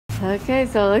Okay,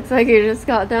 so it looks like you just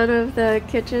got done with the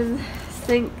kitchen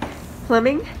sink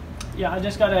plumbing. Yeah, I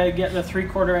just gotta get the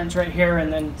 3/4 inch right here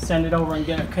and then send it over and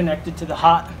get it connected to the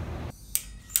hot.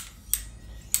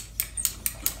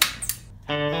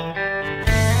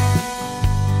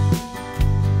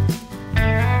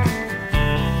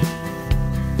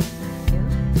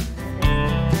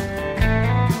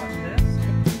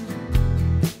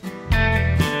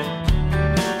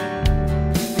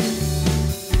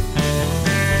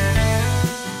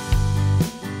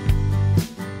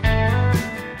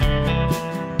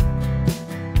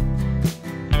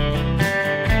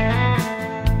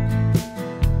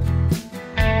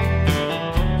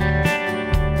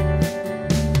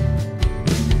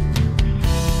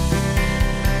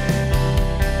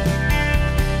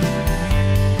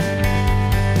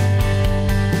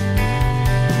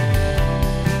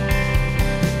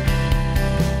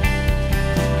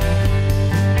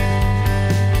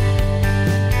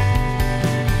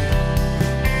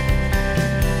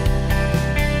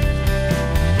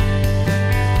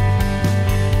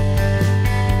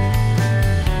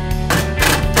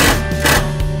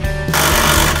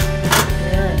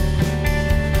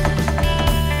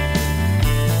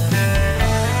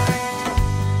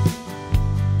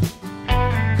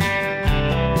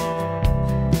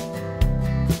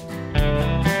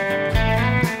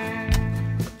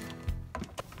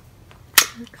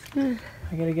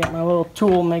 I gotta get my little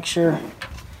tool, make sure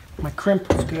my crimp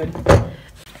is good.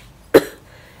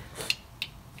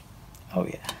 Oh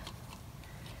yeah.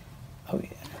 Oh yeah.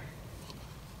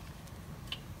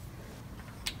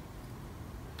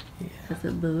 Does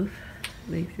it move?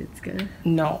 Makes it good.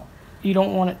 No, you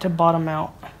don't want it to bottom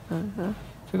out.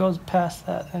 If it goes past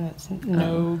that, then it's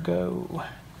no go.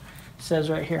 It says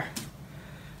right here,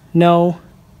 no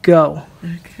go.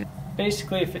 Okay.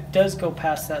 Basically, if it does go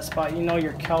past that spot, you know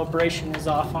your calibration is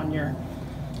off on your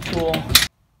tool.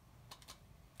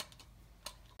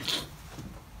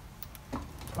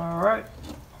 All right,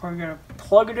 we're gonna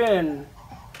plug it in.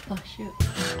 Oh shoot.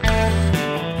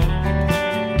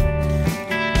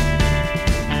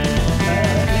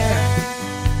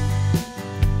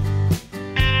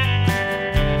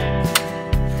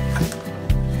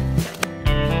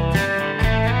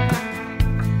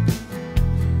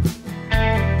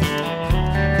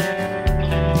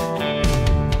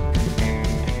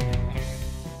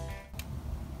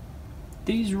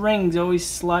 These rings always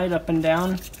slide up and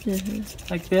down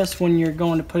like this when you're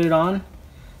going to put it on,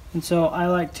 and so I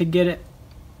like to get it,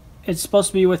 it's supposed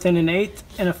to be within 1/8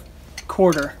 and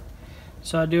 1/4,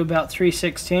 so I do about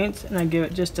 3/16 and I give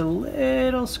it just a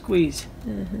little squeeze,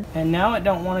 and now it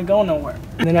don't want to go nowhere.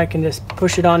 And then I can just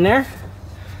push it on there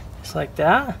just like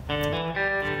that.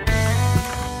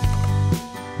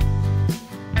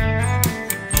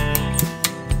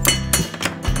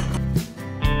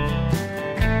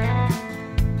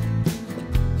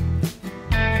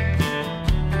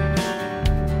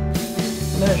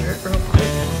 Measure it real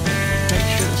quick. Make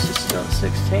sure this is still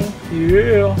 16.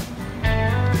 Yeah.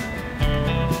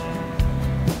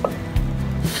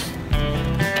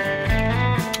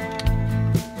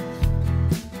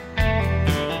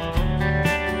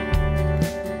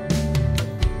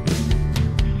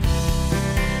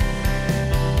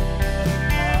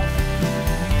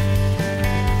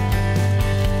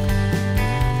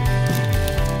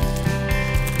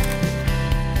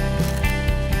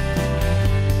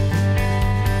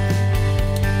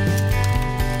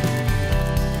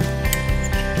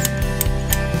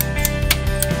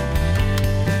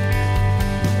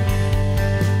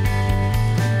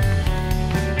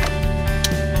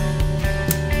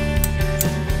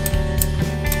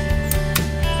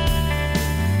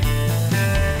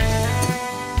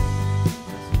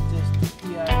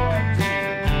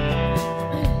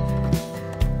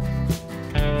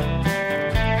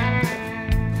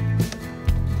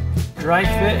 Dry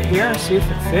fit here, see if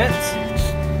it fits.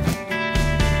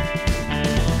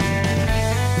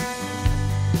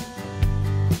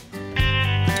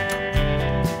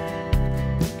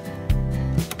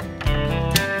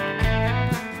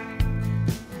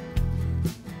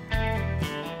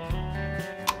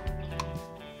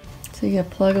 So you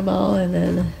plug them all and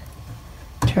then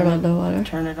turn on the water?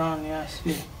 Turn it on, yeah,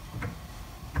 see.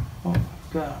 Oh,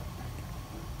 God.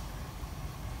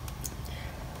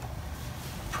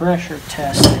 Pressure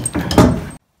test.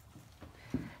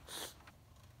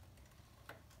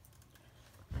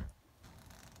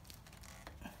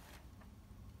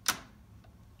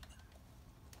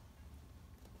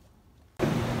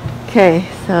 Okay,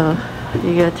 so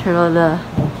you gotta turn on the...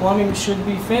 Plumbing should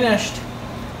be finished.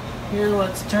 Here,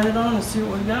 let's turn it on and see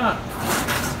what we got.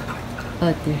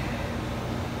 Oh dear.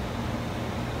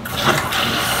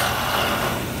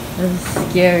 I'm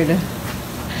scared.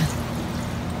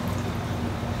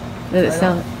 Did it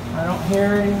sound? I don't hear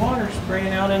any water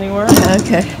spraying out anywhere.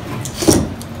 Okay.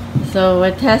 So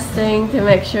we're testing to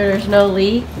make sure there's no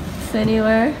leaks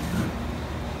anywhere.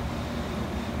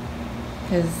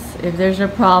 Because if there's a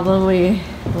problem, we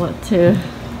want to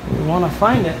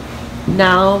find it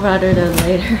now rather than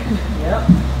later. Yep.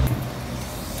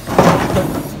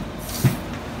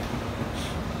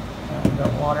 We've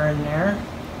got water in there.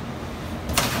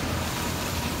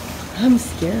 I'm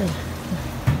scared.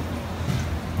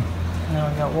 Now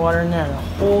we got water in there. The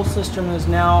whole system is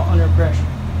now under pressure.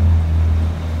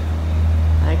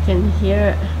 I can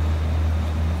hear it.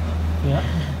 Yep.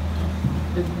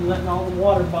 It's letting all the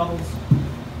water bubbles.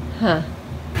 Huh.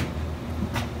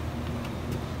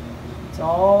 It's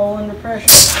all under pressure.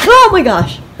 Oh my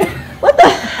gosh! What the?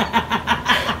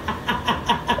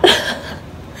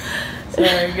 Sorry,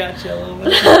 I got you a little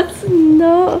bit. That's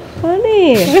not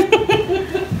funny.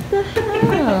 What the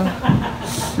hell?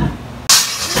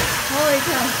 Holy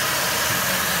cow.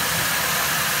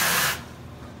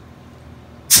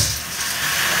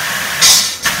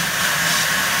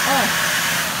 Oh,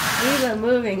 these are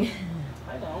moving.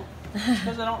 I don't.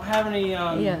 Because I don't have any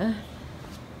Yeah.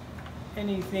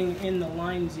 anything in the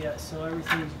lines yet, so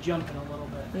everything's jumping a little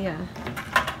bit. Yeah.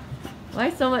 Why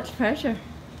so much pressure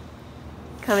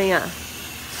coming up? That's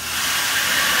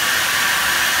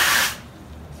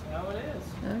how it is.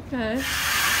 Okay.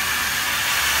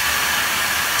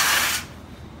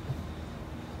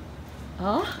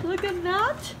 Oh, look at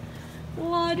that.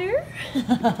 Water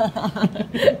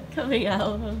coming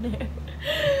out from there.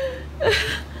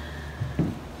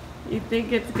 You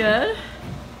think it's good?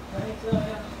 I think so,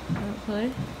 yeah.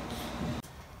 Hopefully.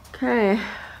 Okay,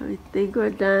 I think we're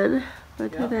done for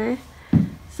today.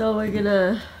 So we're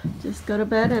gonna just go to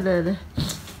bed and then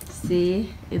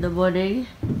see in the morning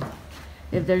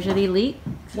if there's any leaks.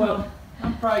 Well,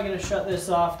 I'm probably going to shut this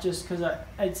off just because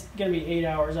it's going to be 8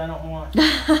 hours. I don't want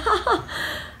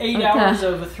 8 hours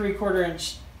of a 3/4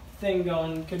 inch thing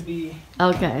going could be...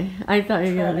 Okay, I thought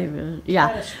you were gonna leave it. Yeah,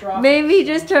 catastrophic. maybe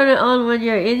just turn it on when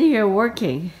you're in here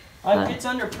working. It's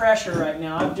under pressure right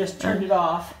now. I've just turned it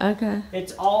off. Okay.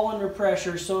 It's all under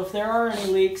pressure, so if there are any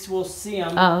leaks, we'll see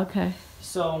them. Oh, okay.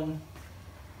 So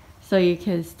you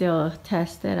can still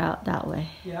test it out that way.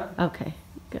 yeah. Okay,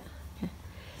 good. Okay.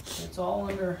 It's all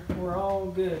under, we're all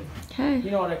good. Okay.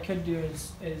 You know what I could do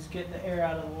is get the air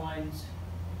out of the lines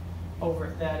over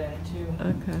at that end too.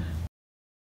 Okay.